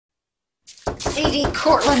Edie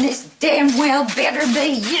Cortland, this damn well better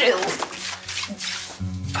be you.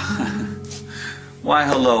 Why,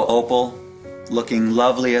 hello, Opal. Looking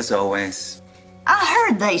lovely as always. I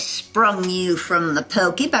heard they sprung you from the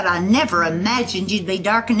pokey, but I never imagined you'd be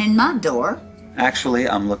darkening my door. Actually,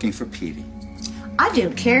 I'm looking for Petey. I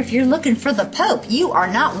don't care if you're looking for the Pope. You are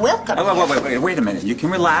not welcome. Oh, wait a minute. You can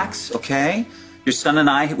relax, okay? Your son and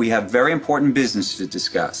I, we have very important business to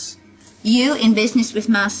discuss. You in business with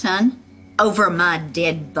my son? Over my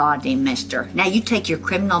dead body, mister. Now you take your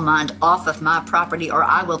criminal mind off of my property or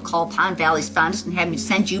I will call Pine Valley's finest and have me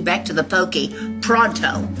send you back to the pokey.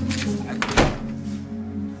 Pronto.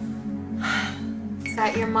 Is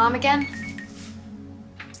that your mom again?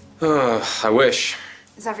 I wish.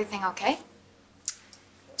 Is everything okay?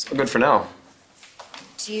 It's all good for now.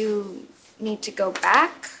 Do you need to go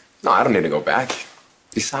back? No, I don't need to go back.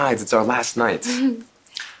 Besides, it's our last night.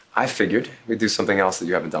 I figured we'd do something else that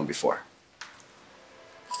you haven't done before.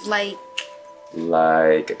 Like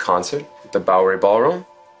a concert at the Bowery Ballroom?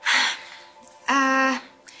 Can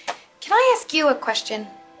I ask you a question?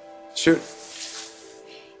 Shoot.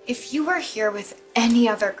 If you were here with any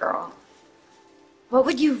other girl, what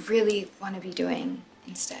would you really want to be doing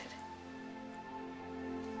instead?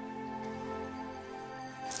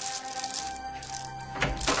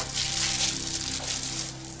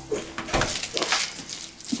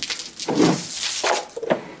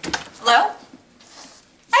 Hello?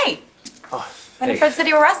 Hey. Oh, Winifred said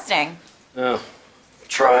you were resting. Oh,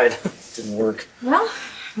 tried. Didn't work. Well,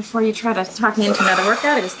 before you try to talk me into another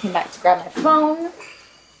workout, I just came back to grab my phone.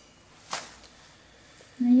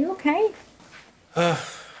 Are you okay?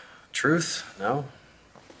 Truth? No.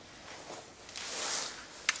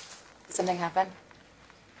 Did something happen?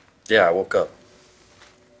 Yeah, I woke up.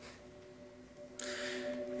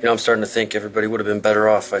 You know, I'm starting to think everybody would have been better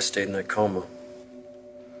off if I stayed in that coma.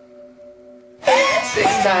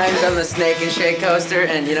 6 times on the Snake and Shake coaster,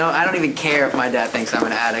 and you know, I don't even care if my dad thinks I'm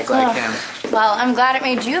an addict like him. Well, I'm glad it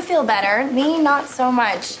made you feel better. Me, not so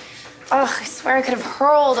much. Ugh, I swear I could have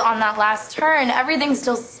hurled on that last turn. Everything's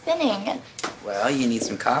still spinning. Well, you need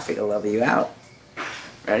some coffee to level you out.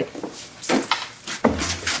 Ready?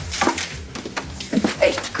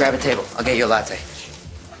 Hey, grab a table. I'll get you a latte.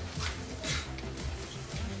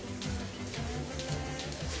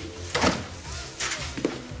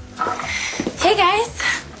 Hey, guys.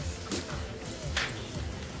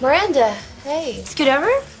 Miranda, hey. Scoot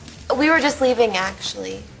over? We were just leaving,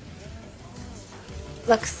 actually.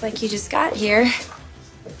 Looks like you just got here.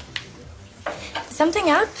 Something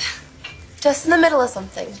up? Just in the middle of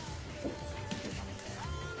something.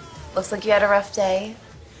 Looks like you had a rough day.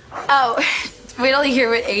 Oh, wait till you hear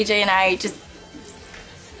what AJ and I just...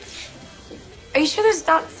 Are you sure there's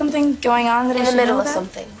not something going on that I should know In the middle of about?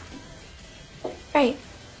 something. Right.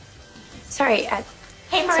 Sorry,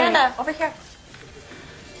 Hey, Miranda, over here.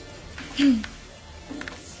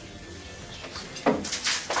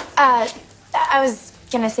 I was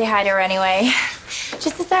gonna say hi to her anyway.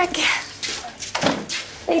 Just a sec.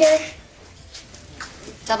 Later.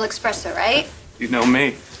 Double espresso, right? You know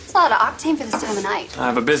me. It's a lot of octane for this time of night. I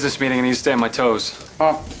have a business meeting and I need to stay on my toes.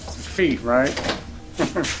 Off feet, right?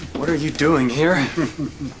 What are you doing here? You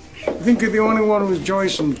think you're the only one who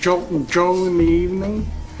enjoys some joltin' Joe in the evening?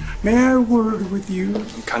 May I have a word with you?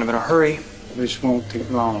 I'm kind of in a hurry. This won't take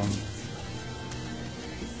long.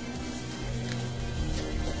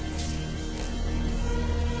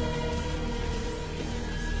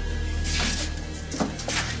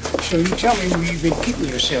 So you tell me where you've been keeping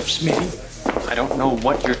yourself, Smitty? I don't know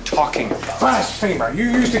what you're talking about. Blasphemer, you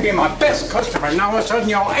used to be my best customer, now all of a sudden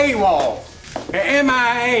you're AWOL. You're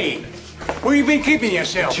MIA. Where you been keeping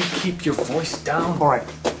yourself? Would you keep your voice down? All right,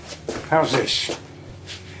 how's this?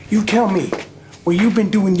 You tell me where you've been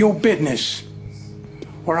doing your business,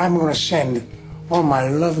 or I'm gonna send all my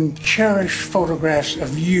loving, cherished photographs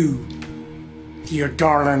of you to your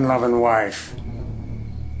darling, loving wife.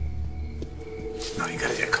 No, you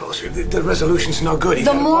gotta get closer. The resolution's no good.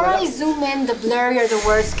 The more I zoom in, the blurrier the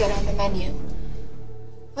words get on the menu.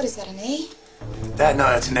 What is that, an A?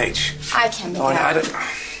 That's an H. I can't make Oh, it no, out.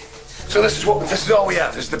 So this is all we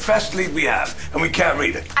have. This is the best lead we have, and we can't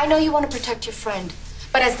read it. I know you want to protect your friend,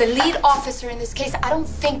 but as the lead officer in this case, I don't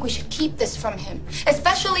think we should keep this from him.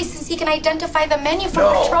 Especially since he can identify the menu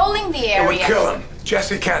from patrolling the area. It would kill him.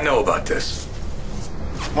 Jesse can't know about this.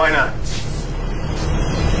 Why not?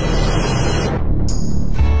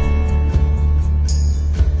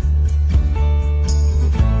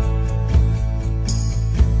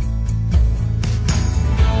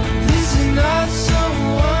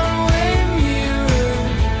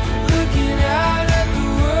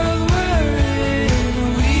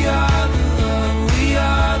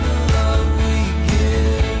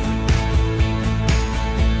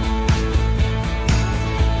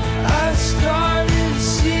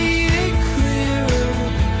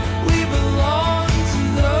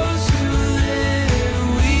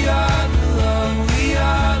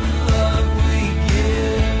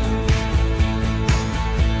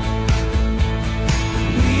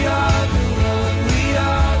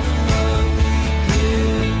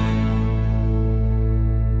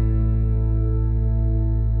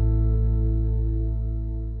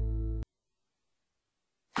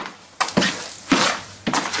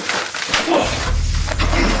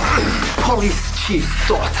 chief's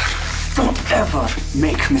daughter. Don't ever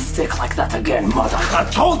make a mistake like that again, mother. I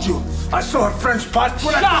told you! I saw a French pot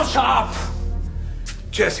when Shut up!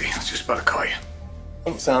 Jesse, I was just about to call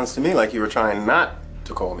you. Sounds to me like you were trying not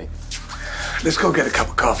to call me. Let's go get a cup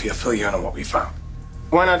of coffee. I'll fill you in on what we found.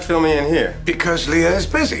 Why not fill me in here? Because Leah is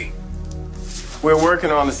busy. We're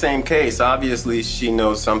working on the same case. Obviously, she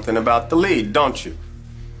knows something about the lead, don't you?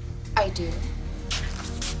 I do.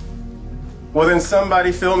 Well, then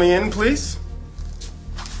somebody fill me in, please.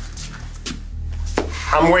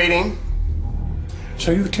 I'm waiting.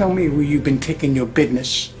 So you tell me where you've been taking your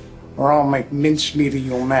business, or I'll make mincemeat of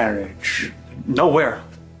your marriage. Nowhere.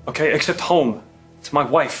 Okay, except home. To my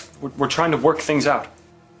wife. We're trying to work things out.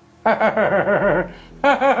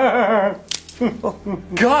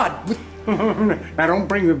 God! Now don't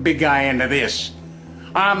bring the big guy into this.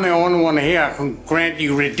 I'm the only one here who can grant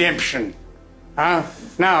you redemption. Huh?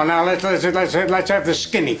 Now let's have the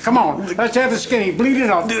skinny. Come on, let's have the skinny. Bleed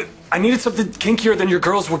it out. I needed something kinkier than your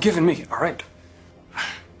girls were giving me. All right.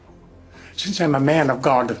 Since I'm a man of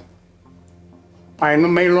God, I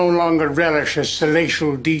may no longer relish the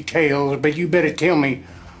palatial details, but you better tell me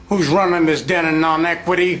who's running this den of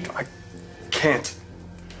non-equity. I can't.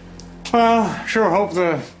 Well, sure hope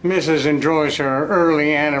the missus enjoys her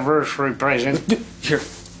early anniversary present. Here.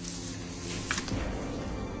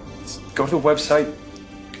 Go to the website,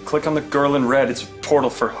 click on the girl in red. It's a portal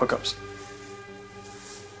for hookups.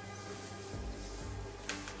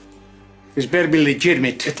 This better be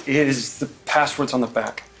legitimate. It is. The password's on the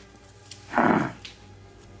back.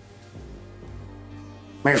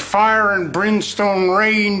 May fire and brimstone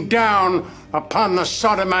rain down upon the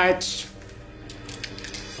sodomites.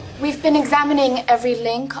 We've been examining every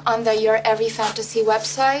link on the Your Every Fantasy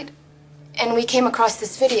website, and we came across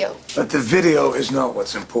this video. But the video is not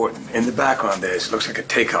what's important. In the background there, it looks like a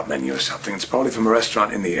takeout menu or something. It's probably from a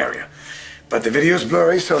restaurant in the area. But the video's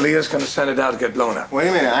blurry, so Leah's gonna send it out to get blown up. Wait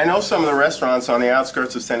a minute. I know some of the restaurants on the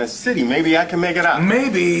outskirts of Center City. Maybe I can make it out.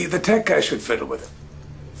 Maybe the tech guy should fiddle with it.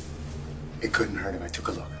 It couldn't hurt if I took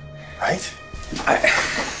a look, right?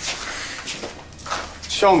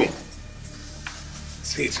 Show me.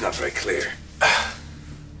 See, it's not very clear.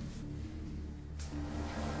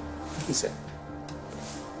 What is that?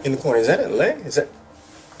 In the corner. Is that a leg? Is that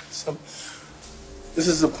some... This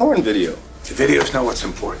is a porn video. The video's not what's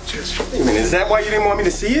important, Jesse. Wait a minute. Is that why you didn't want me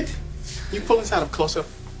to see it? You pull this out of close-up.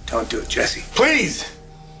 Don't do it, Jesse. Please!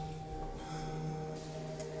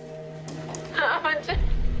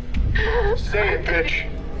 Say it, bitch.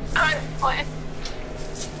 I'm a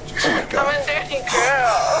dirty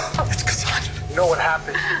girl. It's Cassandra. You know what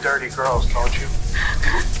happens to dirty girls, don't you?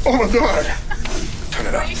 Oh, my God. Turn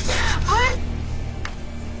it up. What?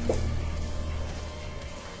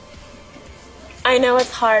 I know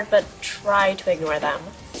it's hard, but try to ignore them.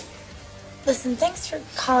 Listen, thanks for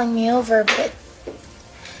calling me over, but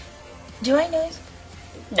do I know you?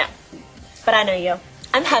 No, but I know you.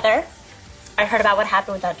 I'm Heather. I heard about what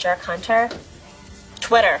happened with that jerk Hunter.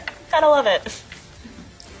 Twitter. Gotta love it.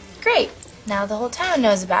 Great. Now the whole town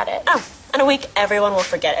knows about it. Oh, in a week, everyone will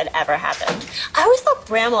forget it ever happened. I always thought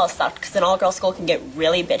Bramwell sucked because an all-girl school can get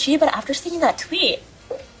really bitchy, but after seeing that tweet,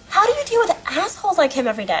 how do you deal with assholes like him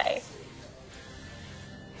every day?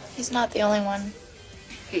 He's not the only one.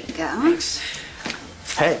 Here you go.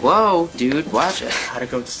 Hey, whoa, dude, watch it. How'd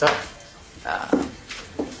it go with the stuff?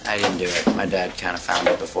 I didn't do it. My dad kind of found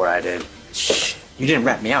it before I did. Shh. You didn't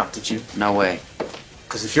rat me out, did you? No way.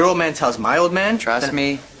 Because if your old man tells my old man... Trust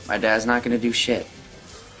me, my dad's not gonna do shit.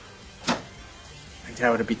 My dad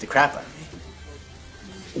would have beat the crap out of me.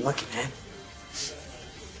 You're lucky, man.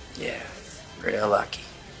 Yeah, real lucky.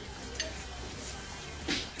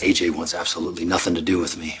 AJ wants absolutely nothing to do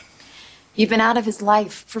with me. You've been out of his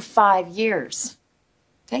life for 5 years.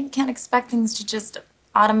 Then you can't expect things to just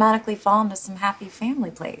automatically fall into some happy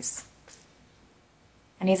family place.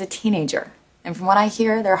 And he's a teenager. And from what I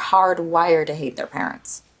hear, they're hardwired to hate their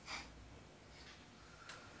parents.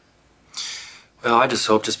 Well, I just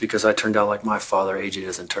hope just because I turned out like my father, AJ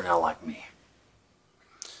doesn't turn out like me.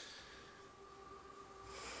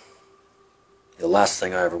 The last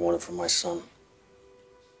thing I ever wanted from my son.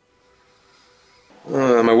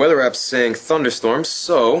 My weather app's saying thunderstorms,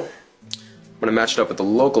 so I'm gonna match it up with the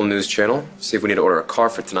local news channel, see if we need to order a car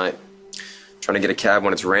for tonight. Trying to get a cab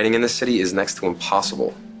when it's raining in the city is next to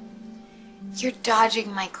impossible. You're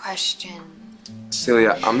dodging my question.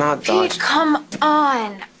 Celia, I'm not Pete, dodging. come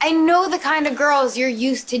on. I know the kind of girls you're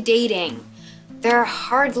used to dating. They're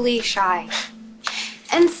hardly shy.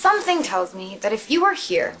 And something tells me that if you were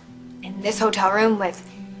here, in this hotel room with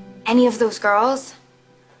any of those girls,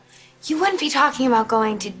 you wouldn't be talking about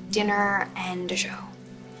going to dinner and a show.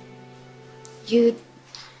 you'd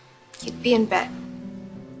be in bed,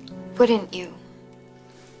 wouldn't you?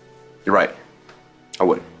 You're right. I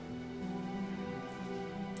would.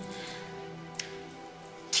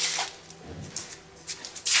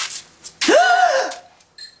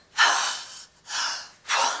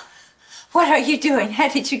 What are you doing? How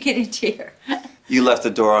did you get into here? You left the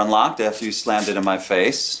door unlocked after you slammed it in my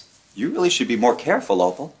face. You really should be more careful,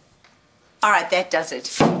 Opal. All right, that does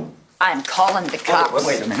it. I'm calling the cops.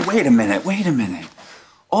 Wait a minute.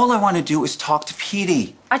 All I want to do is talk to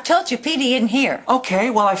Petey. I told you Petey isn't here. Okay,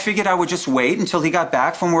 well, I figured I would just wait until he got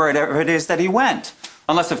back from wherever it is that he went.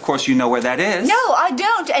 Unless, of course, you know where that is. No, I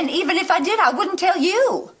don't. And even if I did, I wouldn't tell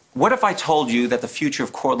you. What if I told you that the future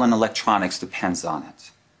of Cortland Electronics depends on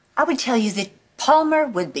it? I would tell you that Palmer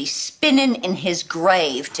would be spinning in his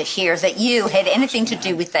grave to hear that you had anything to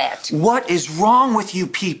do with that. What is wrong with you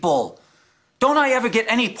people? Don't I ever get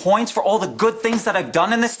any points for all the good things that I've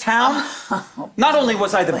done in this town? Not only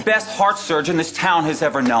was I the best heart surgeon this town has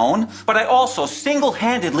ever known, but I also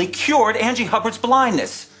single-handedly cured Angie Hubbard's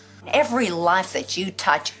blindness. Every life that you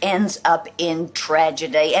touch ends up in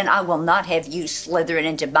tragedy, and I will not have you slithering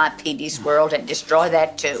into my Petey's world and destroy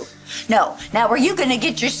that too. No. Now, are you going to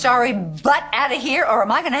get your sorry butt out of here, or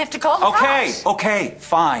am I going to have to call the cops? Okay,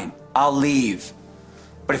 fine. I'll leave.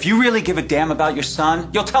 But if you really give a damn about your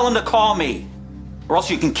son, you'll tell him to call me. Or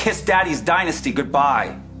else you can kiss Daddy's dynasty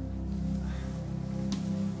goodbye.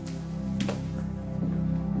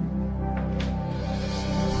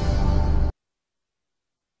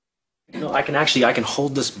 You know, I can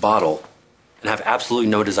hold this bottle and have absolutely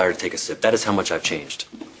no desire to take a sip. That is how much I've changed.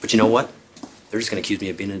 But you know what? They're just going to accuse me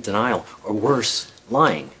of being in denial, or worse,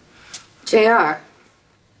 lying. JR.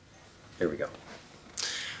 Here we go.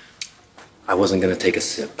 I wasn't going to take a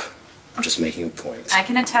sip. I'm just making a point. I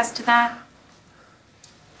can attest to that.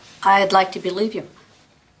 I'd like to believe you.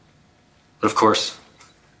 But of course,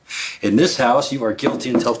 in this house, you are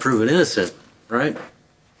guilty until proven innocent, right?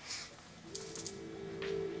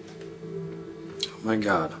 Oh my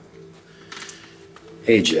God.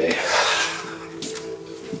 Hey, Jay.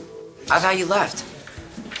 I thought you left.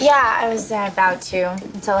 Yeah, I was about to,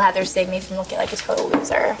 until Heather saved me from looking like a total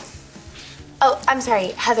loser. Oh, I'm sorry,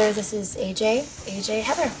 Heather, this is AJ. AJ,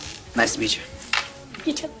 Heather. Nice to meet you.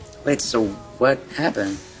 You too. Wait, so what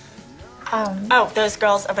happened? Oh, those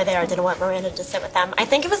girls over there didn't want Miranda to sit with them. I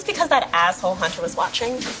think it was because that asshole Hunter was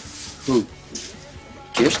watching. Who?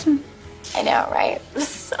 Kirsten? I know, right? It was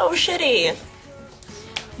so shitty.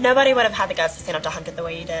 Nobody would have had the guts to stand up to Hunter the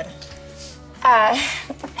way you did.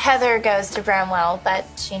 Heather goes to Bramwell, but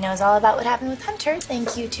she knows all about what happened with Hunter,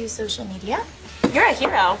 thank you to social media. You're a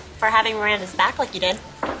hero for having Miranda's back like you did.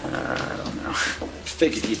 I don't know.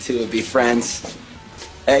 Figured you two would be friends.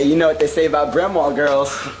 Hey, you know what they say about Bramwell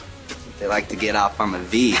girls? They like to get off on a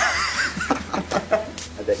V.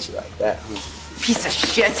 I bet you like that, huh? Piece of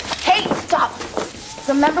shit. Hey, stop!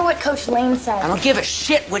 Remember what Coach Lane said. I don't give a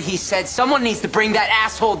shit what he said. Someone needs to bring that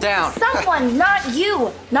asshole down. Someone, not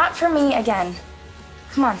you. Not for me again.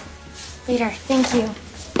 Come on. Later. Thank you.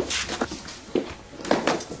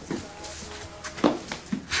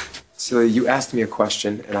 Celia, you asked me a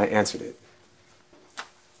question and I answered it.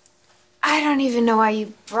 I don't even know why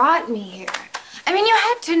you brought me here. I mean, you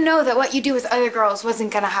had to know that what you do with other girls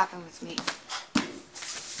wasn't gonna happen with me.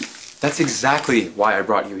 That's exactly why I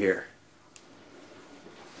brought you here.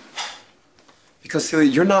 Because, Celia,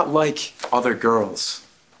 you're not like other girls.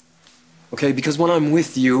 Okay? Because when I'm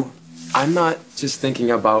with you, I'm not just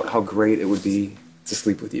thinking about how great it would be to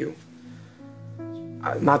sleep with you.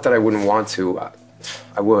 Not that I wouldn't want to.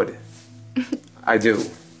 I would. I do.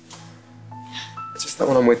 It's just that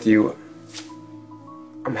when I'm with you,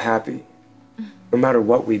 I'm happy. No matter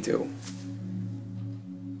what we do.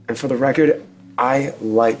 And for the record, I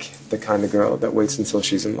like the kind of girl that waits until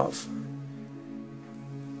she's in love.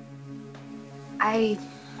 I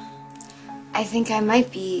think I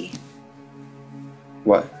might be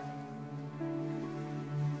What?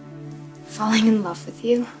 falling in love with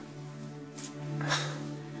you.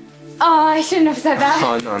 Oh, I shouldn't have said that.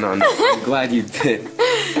 Oh, no. I'm glad you did.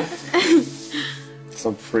 So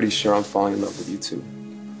I'm pretty sure I'm falling in love with you too.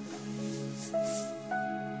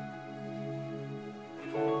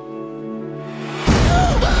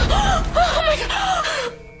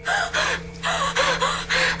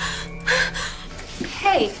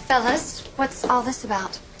 Hey, fellas, what's all this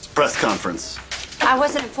about? Press conference. I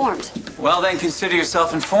wasn't informed. Well, then consider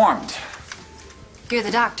yourself informed. You're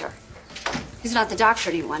the doctor. He's not the doctor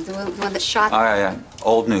anyone, the one that shot. All right.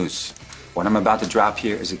 Old news. What I'm about to drop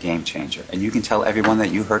here is a game changer, and you can tell everyone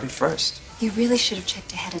that you heard it first. You really should have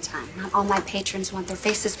checked ahead of time. Not all my patrons want their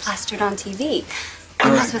faces plastered on TV.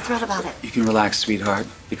 I'm not so thrilled about it. You can relax, sweetheart,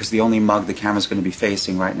 because the only mug the camera's going to be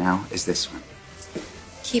facing right now is this one.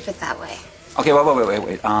 Keep it that way. Okay,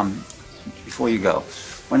 wait. Before you go,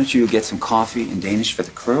 why don't you get some coffee in Danish for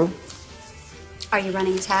the crew? Are you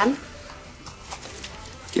running a tab?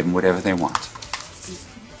 Give them whatever they want.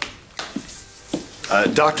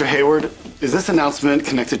 Dr. Hayward, is this announcement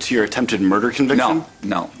connected to your attempted murder conviction?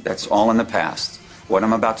 No, that's all in the past. What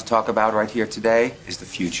I'm about to talk about right here today is the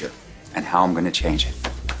future and how I'm going to change it.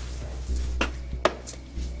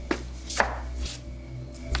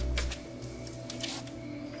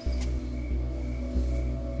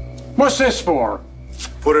 What's this for?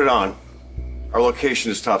 Put it on. Our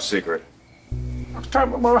location is top secret.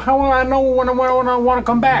 Well, how will I know when I want to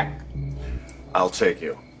come back? I'll take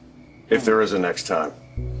you. If there is a next time.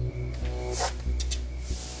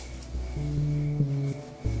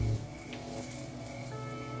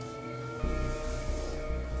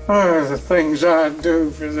 Oh, the things I do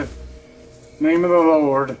for the name of the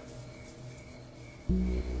Lord. I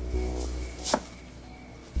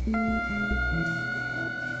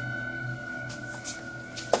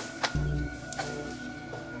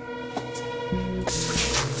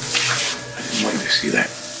didn't want you to see that.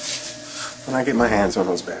 When I get my hands on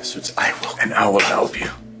those bastards, I will. And I will help you.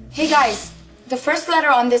 Hey guys, the first letter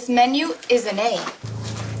on this menu is an A.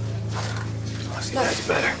 Oh, see, that's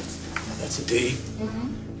better. That's a D.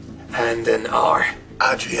 And an R.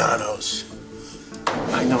 Adriano's.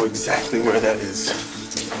 I know exactly where that is.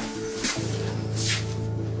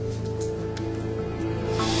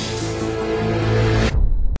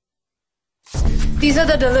 These are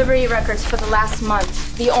the delivery records for the last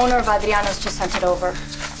month. The owner of Adriano's just sent it over.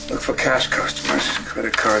 Look for cash customers.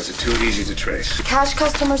 Credit cards are too easy to trace. Cash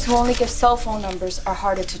customers who only give cell phone numbers are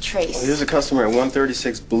harder to trace. Well, here's a customer at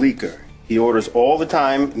 136 Bleecker. He orders all the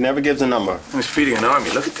time, never gives a number. He's feeding an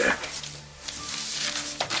army. Look at that.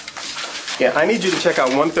 Yeah, I need you to check out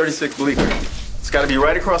 136 Bleecker. It's got to be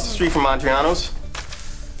right across the street from Adriano's.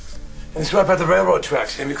 And it's right by the railroad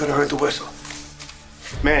tracks. Maybe you could have heard the whistle.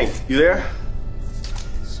 Manny, you there?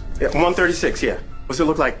 Yeah, 136, yeah. What's it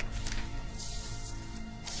look like?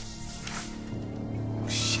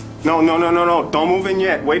 Shit. No. Don't move in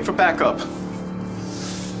yet. Wait for backup.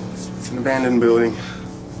 It's an abandoned building.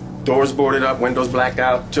 Doors boarded up, windows blacked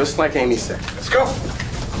out, just like Amy said. Let's go.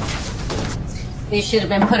 These should have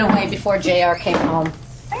been put away before JR came home.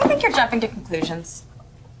 I don't think you're jumping to conclusions.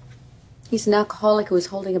 He's an alcoholic who was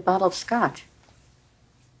holding a bottle of scotch.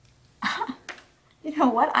 You know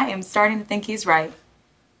what? I am starting to think he's right.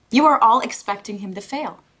 You are all expecting him to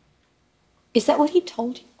fail. Is that what he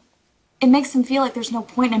told you? It makes him feel like there's no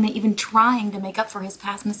point in him even trying to make up for his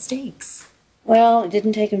past mistakes. Well, it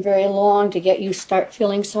didn't take him very long to get you start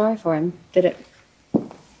feeling sorry for him, did it?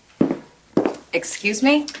 Excuse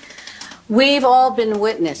me? We've all been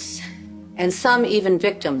witness, and some even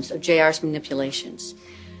victims of JR's manipulations.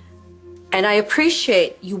 And I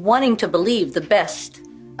appreciate you wanting to believe the best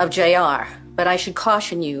of JR, but I should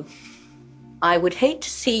caution you, I would hate to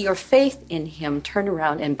see your faith in him turn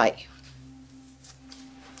around and bite you.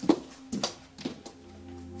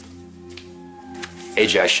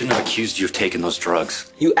 AJ, I shouldn't have accused you of taking those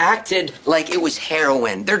drugs. You acted like it was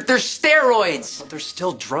heroin. They're steroids. But they're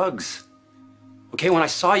still drugs. Okay, when I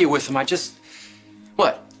saw you with them, I just...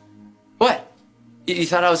 What? What? You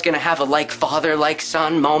thought I was gonna have a like father, like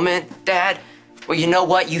son moment, Dad? Well, you know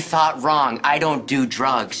what? You thought wrong. I don't do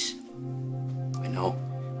drugs. I know.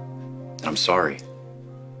 And I'm sorry.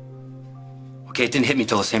 Okay, it didn't hit me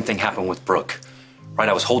till the same thing happened with Brooke. Right,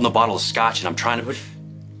 I was holding a bottle of scotch and I'm trying to...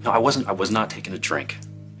 No, I was not taking a drink.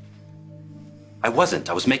 I wasn't.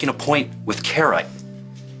 I was making a point with Kara.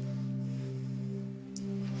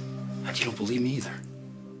 And you don't believe me either.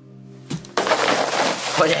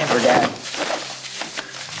 Whatever, Dad.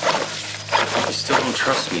 You still don't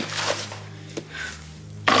trust me.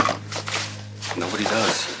 Nobody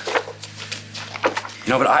does.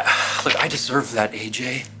 You know, but I deserve that,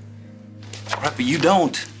 AJ. All right, but you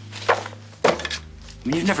don't. I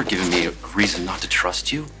mean, you've never given me a reason not to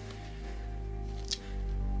trust you.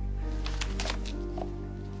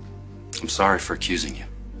 I'm sorry for accusing you.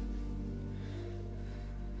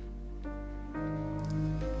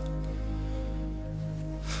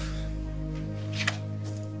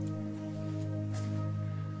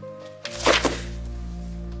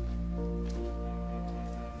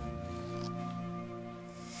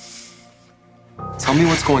 Tell me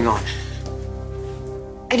what's going on.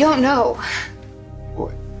 I don't know.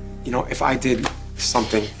 Well, you know, if I did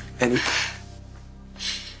something, any...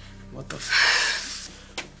 What the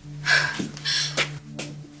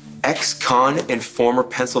Ex-con and former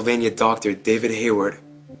Pennsylvania doctor David Hayward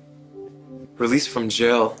released from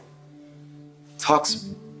jail. Talks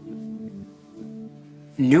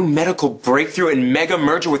new medical breakthrough and mega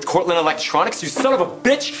merger with Cortland Electronics, you son of a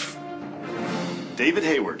bitch! David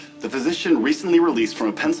Hayward, the physician recently released from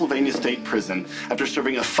a Pennsylvania state prison after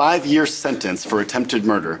serving a 5-year sentence for attempted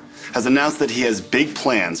murder, has announced that he has big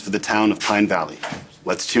plans for the town of Pine Valley.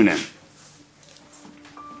 Let's tune in.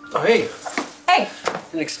 Oh, hey. Hey.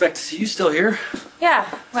 Didn't expect to see you still here. Yeah,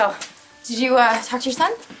 well, did you talk to your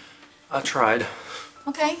son? I tried.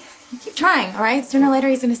 Okay, you keep trying, all right? Sooner or later,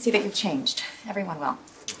 he's gonna see that you've changed. Everyone will.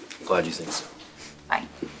 I'm glad you think so. Bye.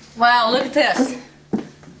 Wow, look at this.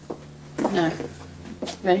 No.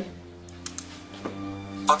 Ready?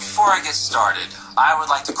 But before I get started, I would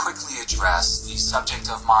like to quickly address the subject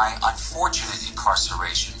of my unfortunate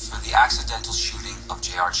incarceration for the accidental shooting of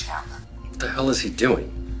J.R. Chandler. What the hell is he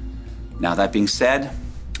doing? Now, that being said,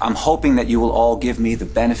 I'm hoping that you will all give me the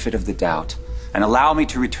benefit of the doubt and allow me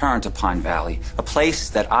to return to Pine Valley, a place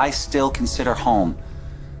that I still consider home,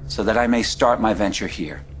 so that I may start my venture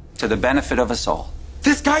here, to the benefit of us all.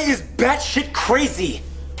 This guy is batshit crazy!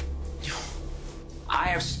 I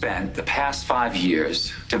have spent the past 5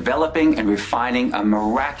 years developing and refining a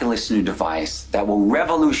miraculous new device that will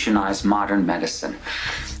revolutionize modern medicine.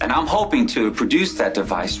 And I'm hoping to produce that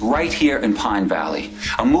device right here in Pine Valley,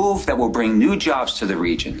 a move that will bring new jobs to the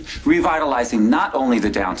region, revitalizing not only the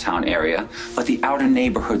downtown area, but the outer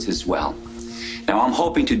neighborhoods as well. Now, I'm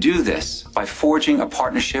hoping to do this by forging a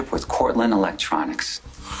partnership with Cortland Electronics.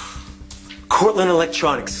 Cortland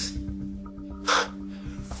Electronics.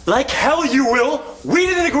 Like hell you will! We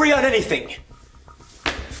didn't agree on anything!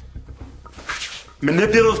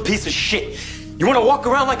 Manipulative piece of shit. You wanna walk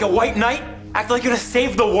around like a white knight? Act like you're gonna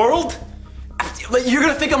save the world? You're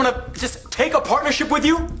gonna think I'm gonna just take a partnership with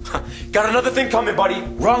you? Got another thing coming, buddy.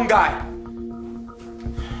 Wrong guy.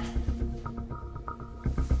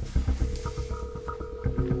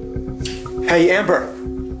 Hey, Amber.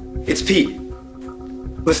 It's Pete.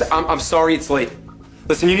 Listen, I'm sorry it's late.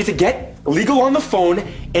 Listen, you need to get legal on the phone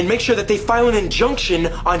and make sure that they file an injunction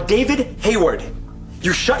on David Hayward.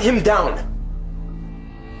 You shut him down.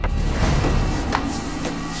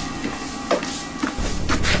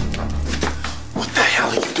 What the hell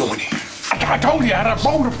are you doing here? I told you I had a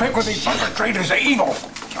bone to pick with these perpetrators of evil.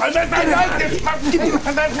 You're under arrest.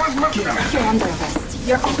 You're under arrest.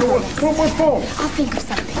 What for? I'll think of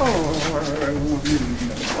something.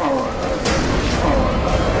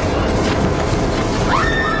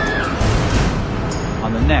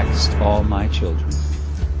 On the next All My Children.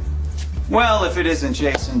 Well, if it isn't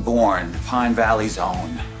Jason Bourne, Pine Valley's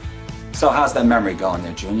own. So how's that memory going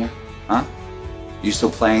there, Junior? Huh? You still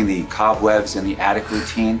playing the cobwebs in the attic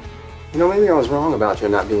routine? You know, maybe I was wrong about you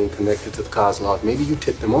not being connected to the Kozlov. Maybe you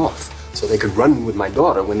tipped them off so they could run with my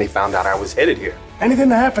daughter when they found out I was headed here. Anything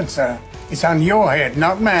that happens, sir, it's on your head,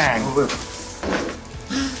 not mine.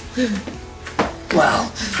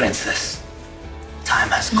 Well, Princess, time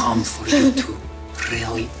has come for you to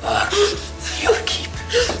really earn your keep.